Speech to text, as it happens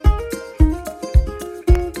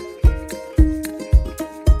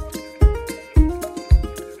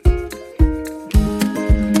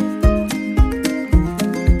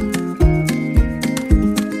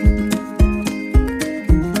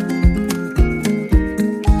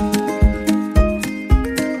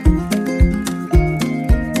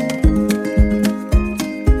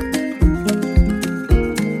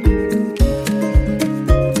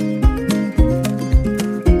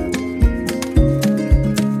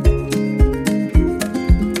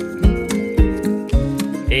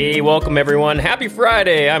Hey, welcome everyone. Happy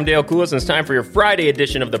Friday. I'm Dale Koulis, and it's time for your Friday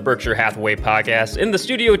edition of the Berkshire Hathaway podcast. In the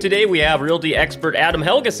studio today, we have realty expert Adam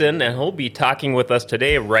Helgeson, and he'll be talking with us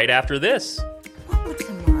today right after this. What would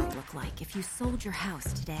tomorrow look like if you sold your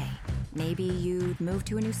house today? Maybe you'd move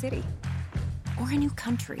to a new city or a new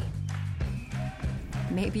country.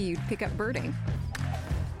 Maybe you'd pick up birding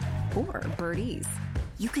or birdies.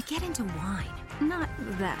 You could get into wine, not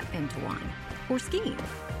that into wine, or skiing.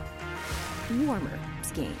 Warmer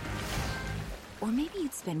skiing. Or maybe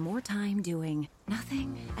you'd spend more time doing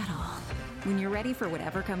nothing at all. When you're ready for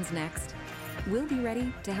whatever comes next, we'll be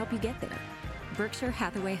ready to help you get there. Berkshire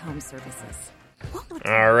Hathaway Home Services.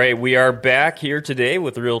 All right, we are back here today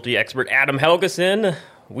with realty expert Adam Helgeson.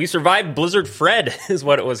 We survived Blizzard Fred, is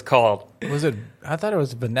what it was called. Was it? I thought it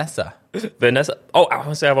was Vanessa. Vanessa? Oh, I want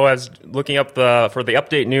to say I was looking up for the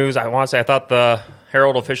update news. I want to say I thought the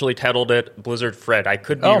Herald officially titled it Blizzard Fred. I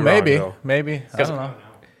could be wrong, maybe. though. Maybe. I don't know.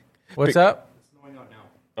 What's up? It's snowing out now.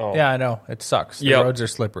 Oh. Yeah, I know. It sucks. The Yep. roads are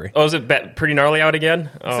slippery. Oh, is it pretty gnarly out again?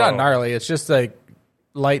 It's not gnarly. It's just like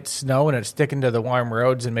light snow, and it's sticking to the warm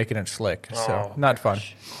roads and making it slick. So, not fun.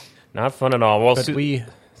 Not fun at all. Well, But we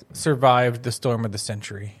survived the storm of the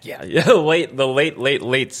century. Yeah, the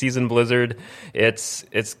late season blizzard. It's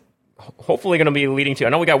hopefully going to be leading to. I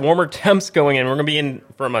know we got warmer temps going in. We're going to be in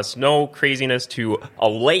from a snow craziness to a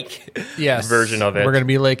lake version of it. We're going to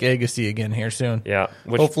be Lake Agassiz again here soon. Yeah,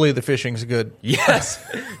 Hopefully the fishing's good. Yes,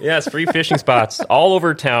 free fishing spots all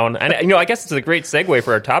over town. And I guess it's a great segue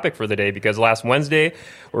for our topic for the day, because last Wednesday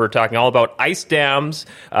we were talking all about ice dams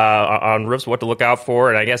on roofs, what to look out for,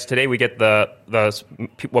 and I guess today we get the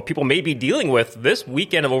what people may be dealing with this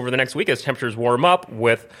weekend and over the next week as temperatures warm up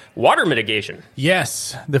with water mitigation.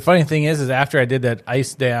 Yes. The funny thing is after I did that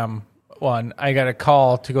ice dam one, I got a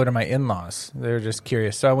call to go to my in-laws. They were just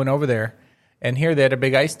curious. So I went over there, and here they had a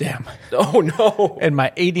big ice dam. Oh, no. And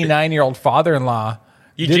my 89-year-old father-in-law,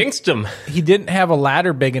 You jinxed him. he didn't have a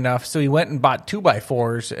ladder big enough, so he went and bought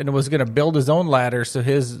 2x4s and was going to build his own ladder so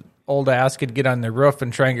his old ass could get on the roof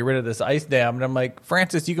and try and get rid of this ice dam. And I'm like,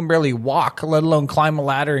 Francis, you can barely walk, let alone climb a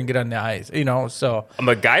ladder and get on the ice, so. A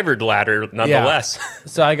MacGyvered ladder, nonetheless. Yeah.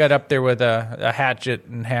 So I got up there with a hatchet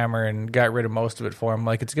and hammer and got rid of most of it for him.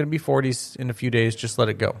 Like, it's going to be 40s in a few days. Just let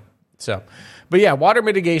it go. So, but yeah, water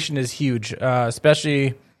mitigation is huge,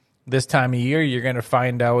 especially this time of year. You're going to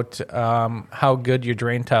find out how good your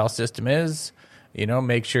drain tile system is.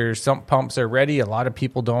 Make sure sump pumps are ready. A lot of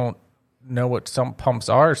people don't know what sump pumps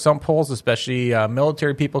are. Sump holes, especially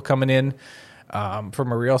military people coming in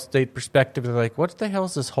from a real estate perspective, they're like, what the hell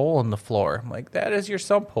is this hole in the floor? I'm like, that is your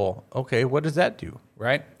sump hole. Okay, what does that do,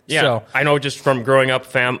 right? Yeah, so, I know just from growing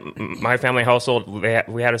up, my family household,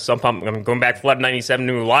 we had a sump pump. Going back flood 97,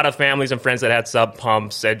 knew a lot of families and friends that had sump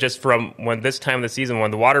pumps. And just from when this time of the season,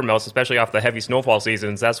 when the water melts, especially off the heavy snowfall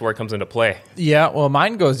seasons, that's where it comes into play. Yeah, well,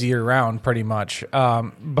 mine goes year round pretty much.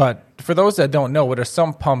 But for those that don't know what a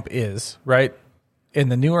sump pump is, right? In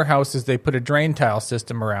the newer houses, they put a drain tile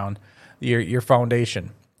system around your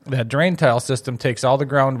foundation. That drain tile system takes all the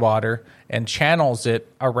groundwater and channels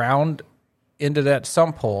it around into that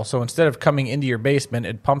sump hole. So instead of coming into your basement,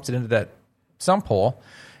 it pumps it into that sump hole.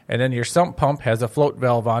 And then your sump pump has a float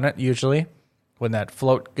valve on it, usually. When that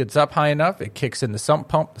float gets up high enough, it kicks in the sump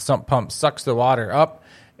pump. The sump pump sucks the water up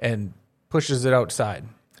and pushes it outside.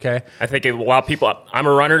 Okay. I think a lot of people, I'm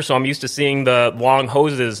a runner, so I'm used to seeing the long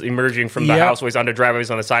hoses emerging from the houseways onto driveways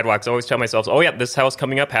on the sidewalks. I always tell myself, this house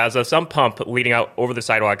coming up has a sump pump leading out over the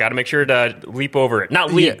sidewalk. Got to make sure to leap over it.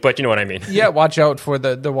 Not leap, but you know what I mean. Yeah, watch out for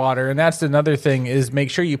the water. And that's another thing is make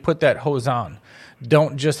sure you put that hose on.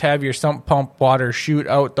 Don't just have your sump pump water shoot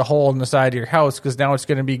out the hole in the side of your house, because now it's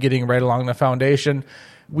going to be getting right along the foundation,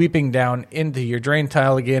 weeping down into your drain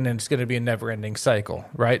tile again, and it's going to be a never-ending cycle,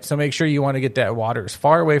 right? So make sure you want to get that water as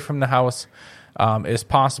far away from the house as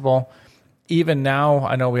possible. Even now,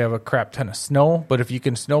 I know we have a crap ton of snow, but if you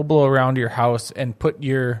can snow blow around your house and put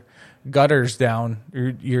your gutters down,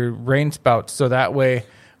 your rain spouts, so that way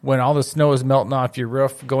when all the snow is melting off your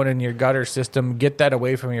roof, going in your gutter system, get that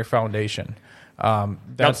away from your foundation.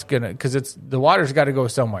 That's because the water's got to go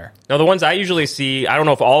somewhere. Now, the ones I usually see, I don't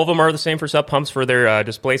know if all of them are the same for sump pumps for their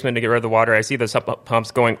displacement to get rid of the water. I see the sump pumps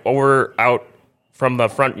going out from the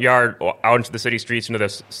front yard out into the city streets, into the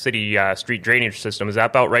city street drainage system. Is that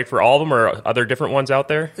about right for all of them, or are there different ones out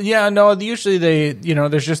there? Yeah, no, usually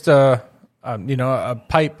there's just a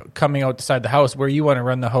pipe coming outside the house. Where you want to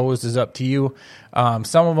run the hose is up to you.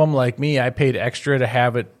 Some of them, like me, I paid extra to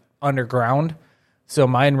have it underground. So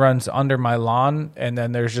mine runs under my lawn, and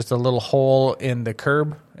then there's just a little hole in the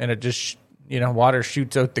curb, and it just, water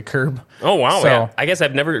shoots out the curb. Oh, wow. So, yeah. I guess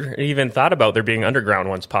I've never even thought about there being underground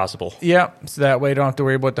ones possible. Yeah, so that way you don't have to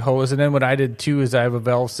worry about the hose. And then what I did too is I have a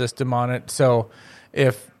valve system on it. So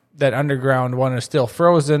if that underground one is still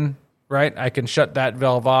frozen, right, I can shut that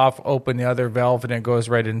valve off, open the other valve, and it goes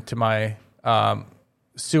right into my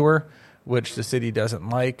sewer, which the city doesn't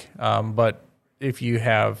like. But if you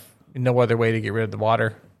have no other way to get rid of the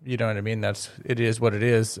water, you know what I mean? It is what it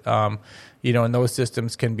is. And those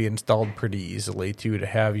systems can be installed pretty easily too, to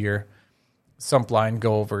have your sump line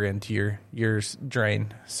go over into your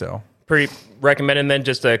drain. So pretty recommended then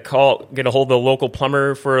just to get a hold of the local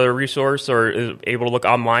plumber for a resource, or is able to look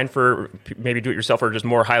online for maybe do it yourself, or just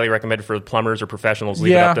more highly recommended for plumbers or professionals,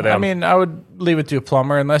 leave it up to them? I mean, I would leave it to a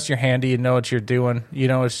plumber unless you're handy and know what you're doing.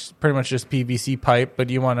 It's pretty much just PVC pipe, but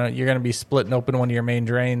you're going to be splitting open one of your main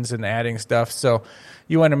drains and adding stuff. So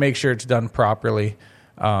you want to make sure it's done properly.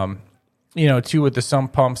 Too, with the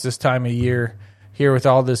sump pumps this time of year, here with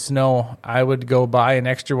all this snow, I would go buy an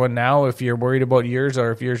extra one now if you're worried about yours,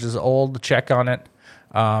 or if yours is old, check on it.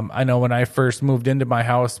 I know when I first moved into my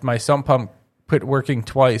house, my sump pump quit working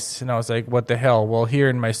twice, and I was like, what the hell? Well, here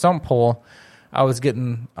in my sump hole, I was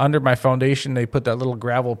getting under my foundation, they put that little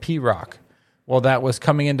gravel P-rock. Well, that was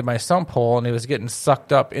coming into my sump hole, and it was getting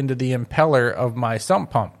sucked up into the impeller of my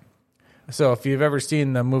sump pump. So if you've ever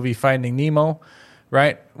seen the movie Finding Nemo,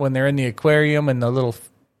 right, when they're in the aquarium and the little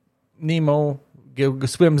Nemo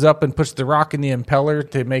swims up and puts the rock in the impeller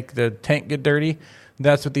to make the tank get dirty,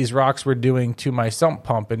 that's what these rocks were doing to my sump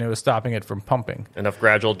pump, and it was stopping it from pumping. Enough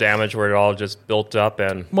gradual damage where it all just built up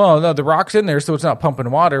and... Well, no, the rock's in there, so it's not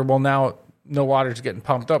pumping water. Well, now no water's getting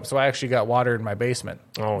pumped up, so I actually got water in my basement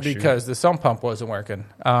because the sump pump wasn't working.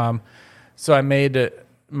 So I made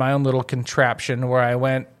my own little contraption where I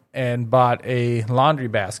went and bought a laundry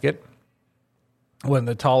basket, one of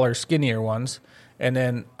the taller, skinnier ones, and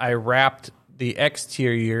then I wrapped the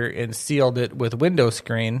exterior and sealed it with window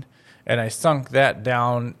screen, and I sunk that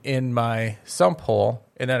down in my sump hole,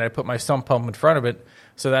 and then I put my sump pump in front of it,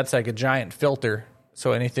 so that's like a giant filter.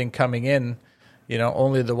 So anything coming in,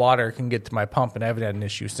 only the water can get to my pump, and I haven't had an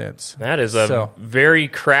issue since. That is very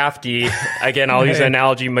crafty. Again, I'll use the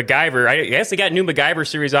analogy MacGyver. I guess they got new MacGyver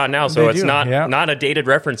series on now, so it's not a dated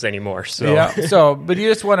reference anymore. So yeah. But you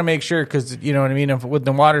just want to make sure, because you know what I mean. If when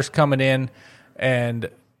the water's coming in, and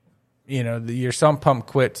your sump pump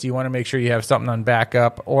quits, you want to make sure you have something on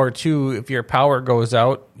backup. Or two, if your power goes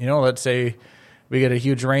out, let's say we get a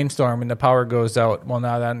huge rainstorm and the power goes out. Well,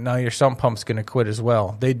 now your sump pump's going to quit as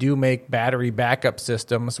well. They do make battery backup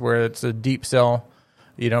systems where it's a deep cell,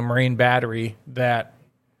 marine battery that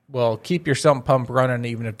will keep your sump pump running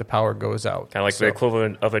even if the power goes out. Kind of like the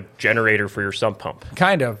equivalent of a generator for your sump pump.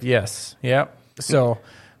 Kind of, yes. Yep. So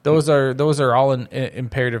those are all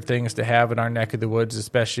imperative things to have in our neck of the woods,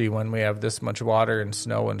 especially when we have this much water and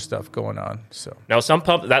snow and stuff going on. So now, sump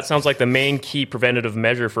pump, that sounds like the main key preventative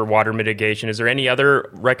measure for water mitigation. Is there any other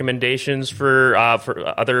recommendations for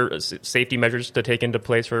other safety measures to take into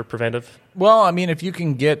place for preventive? Well, I mean, if you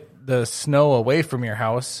can get the snow away from your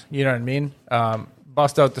house, you know what I mean?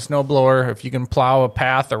 Bust out the snow blower. If you can plow a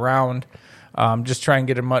path around, just try and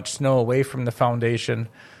get as much snow away from the foundation.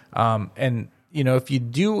 And if you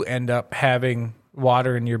do end up having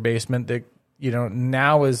water in your basement, that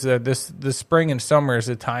now is the spring and summer is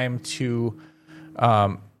a time to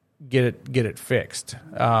get it fixed.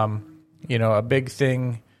 A big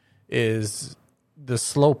thing is the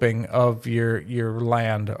sloping of your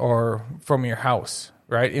land or from your house,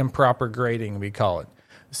 right? Improper grading, we call it.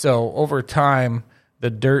 So over time, the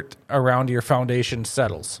dirt around your foundation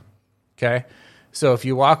settles. Okay. So if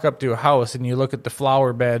you walk up to a house and you look at the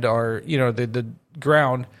flower bed or, the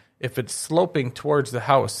ground, if it's sloping towards the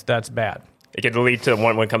house, that's bad. It could lead to,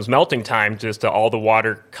 when it comes melting time, just to all the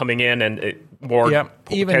water coming in and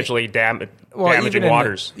potentially damaging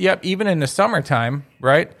waters. Even in the summertime,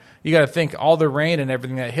 right? You got to think all the rain and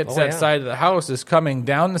everything that hits side of the house is coming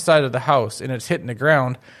down the side of the house and it's hitting the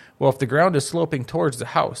ground. Well, if the ground is sloping towards the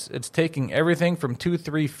house, it's taking everything from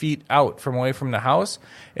 2-3 feet out from away from the house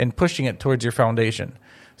and pushing it towards your foundation.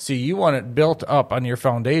 So you want it built up on your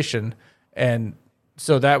foundation, and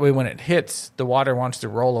so that way when it hits, the water wants to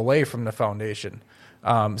roll away from the foundation.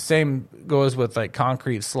 Same goes with like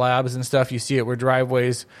concrete slabs and stuff. You see it where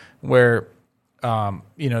driveways where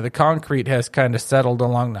the concrete has kind of settled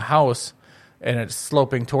along the house, and it's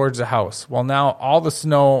sloping towards the house. Well, now all the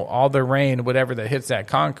snow, all the rain, whatever that hits that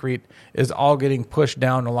concrete is all getting pushed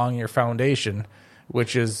down along your foundation,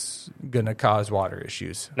 which is going to cause water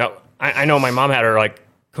issues. Now, I know my mom had her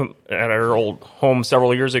at her old home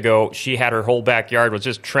several years ago, she had her whole backyard was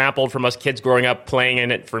just trampled from us kids growing up playing in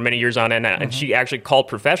it for many years on end. And she actually called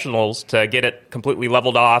professionals to get it completely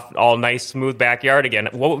leveled off, all nice, smooth backyard again.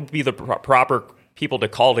 What would be the proper people to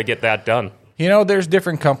call to get that done? There's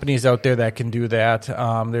different companies out there that can do that.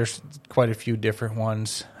 There's quite a few different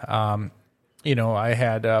ones. I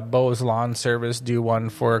had Bo's Lawn Service do one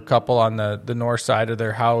for a couple on the north side of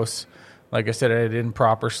their house. Like I said, I had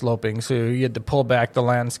improper sloping, so you had to pull back the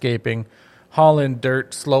landscaping, haul in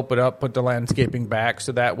dirt, slope it up, put the landscaping back,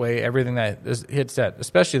 so that way everything that hits that,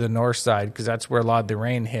 especially the north side, because that's where a lot of the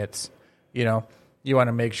rain hits, you want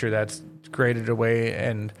to make sure that's graded away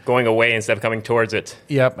and going away instead of coming towards it.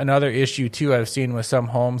 Yep. Another issue, too, I've seen with some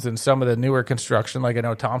homes and some of the newer construction, like I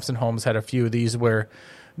know Thompson Homes had a few of these where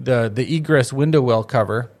the egress window well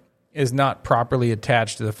cover is not properly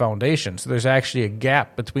attached to the foundation. So there's actually a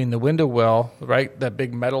gap between the window well, right, that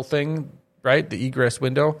big metal thing, right, the egress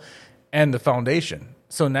window, and the foundation.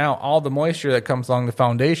 So now all the moisture that comes along the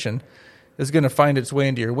foundation is going to find its way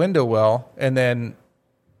into your window well, and then,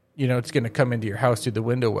 it's going to come into your house through the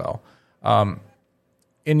window well.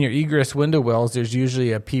 In your egress window wells, there's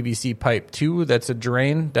usually a PVC pipe, too, that's a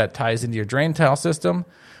drain that ties into your drain tile system.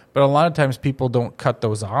 But a lot of times people don't cut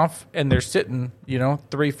those off, and they're sitting,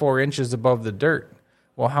 3-4 inches above the dirt.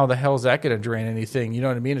 Well, how the hell is that going to drain anything? You know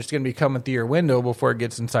what I mean? It's going to be coming through your window before it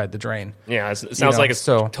gets inside the drain. Yeah, it sounds like it's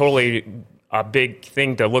totally a big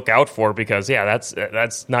thing to look out for because,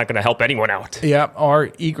 that's not going to help anyone out. Yeah,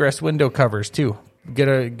 or egress window covers, too. Get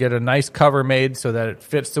a nice cover made so that it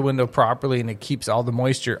fits the window properly and it keeps all the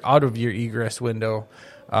moisture out of your egress window.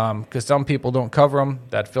 Because some people don't cover them.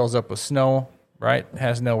 That fills up with snow. Right,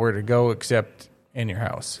 has nowhere to go except in your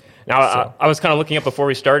house. Now, I was kind of looking up before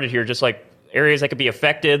we started here, just like areas that could be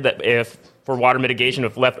affected that if for water mitigation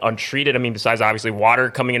if left untreated. I mean, besides obviously water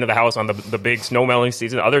coming into the house on the big snow melting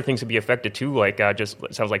season, other things could be affected too, like just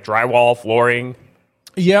it sounds like drywall, flooring.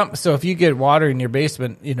 Yeah, so if you get water in your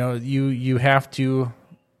basement, you have to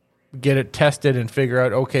get it tested and figure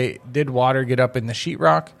out, okay, did water get up in the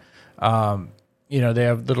sheetrock? They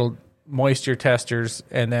have little moisture testers,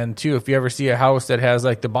 and then too, if you ever see a house that has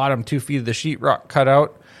like the bottom 2 feet of the sheetrock cut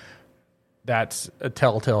out, that's a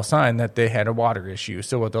telltale sign that they had a water issue.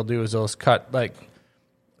 So what they'll do is they'll cut like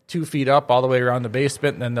 2 feet up all the way around the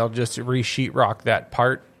basement, and then they'll just re-sheetrock that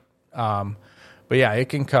part. But yeah, it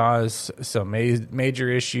can cause some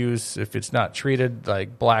major issues if it's not treated,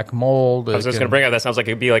 like black mold. I was just going to bring up, that sounds like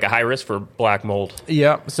it'd be like a high risk for black mold.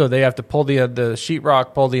 Yeah, so they have to pull the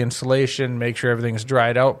sheetrock, pull the insulation, make sure everything's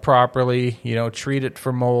dried out properly, treat it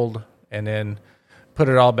for mold, and then put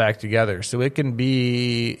it all back together. So it can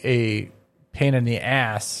be a pain in the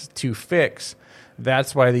ass to fix.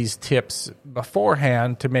 That's why these tips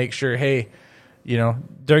beforehand to make sure, hey,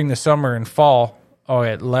 during the summer and fall,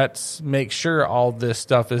 let's make sure all this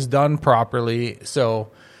stuff is done properly so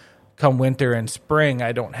come winter and spring,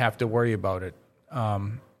 I don't have to worry about it. I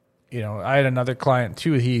had another client,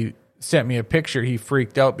 too. He sent me a picture. He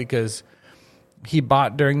freaked out because he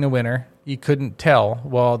bought during the winter. He couldn't tell.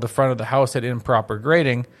 Well, the front of the house had improper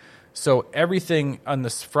grading. So everything on the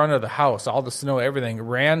front of the house, all the snow, everything,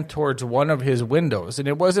 ran towards one of his windows. And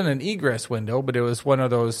it wasn't an egress window, but it was one of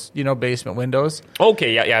those, basement windows.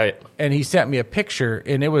 Okay, yeah. And he sent me a picture,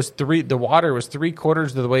 and it was the water was 3/4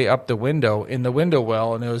 of the way up the window in the window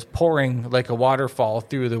well, and it was pouring like a waterfall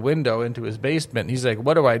through the window into his basement. And he's like,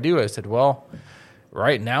 what do I do? I said, well,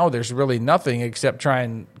 right now there's really nothing except try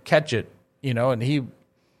and catch it, and he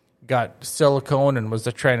got silicone and was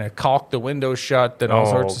trying to caulk the windows shut and all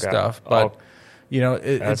sorts of stuff. But,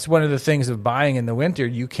 it's one of the things of buying in the winter.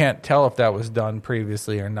 You can't tell if that was done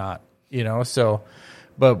previously or not, so.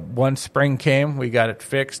 But once spring came, we got it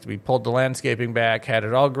fixed. We pulled the landscaping back, had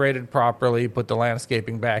it all graded properly, put the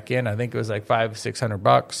landscaping back in. I think it was like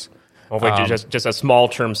 $500-600. Hopefully just a small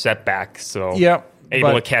term setback. So yep.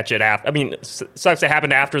 Able to catch it after. I mean, it sucks it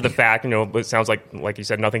happened after the fact. But it sounds like you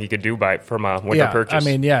said, nothing you could do from a winter purchase.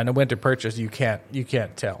 In a winter purchase, you can't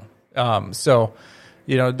tell. So,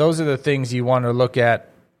 those are the things you want to look at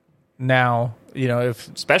now.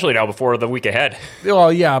 Especially now before the week ahead.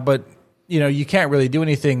 Well, yeah, but you can't really do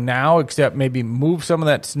anything now except maybe move some of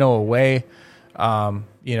that snow away.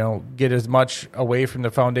 Get as much away from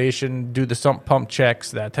the foundation, do the sump pump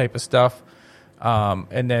checks, that type of stuff.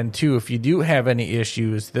 And then, too, if you do have any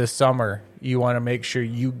issues this summer, you want to make sure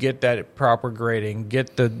you get that proper grading,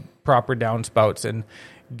 get the proper downspouts, and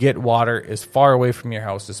get water as far away from your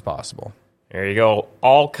house as possible. There you go.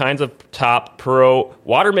 All kinds of top pro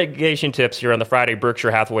water mitigation tips here on the Friday Berkshire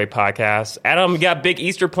Hathaway podcast. Adam, you got big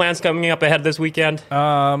Easter plans coming up ahead this weekend?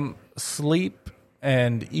 Sleep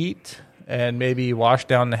and eat. and maybe wash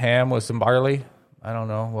down the ham with some barley. I don't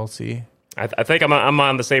know. We'll see. I think I'm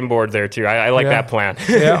on the same board there, too. I like that plan.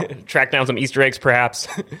 Yeah. Track down some Easter eggs, perhaps.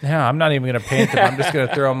 Yeah, I'm not even going to paint them. I'm just going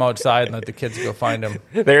to throw them outside and let the kids go find them.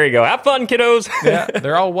 There you go. Have fun, kiddos. Yeah,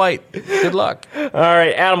 they're all white. Good luck. All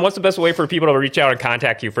right, Adam, what's the best way for people to reach out and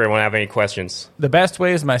contact you if anyone have any questions? The best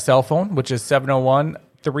way is my cell phone, which is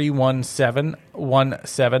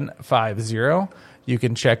 701-317-1750. You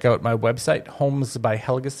can check out my website,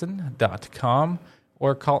 homesbyhelgeson.com,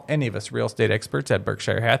 or call any of us real estate experts at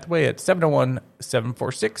Berkshire Hathaway at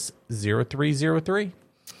 701-746-0303.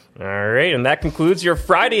 All right, and that concludes your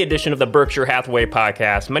Friday edition of the Berkshire Hathaway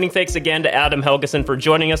podcast. Many thanks again to Adam Helgeson for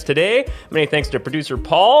joining us today. Many thanks to producer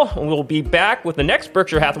Paul. And we'll be back with the next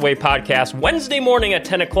Berkshire Hathaway podcast Wednesday morning at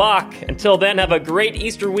 10 o'clock. Until then, have a great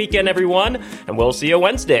Easter weekend, everyone, and we'll see you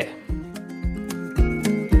Wednesday.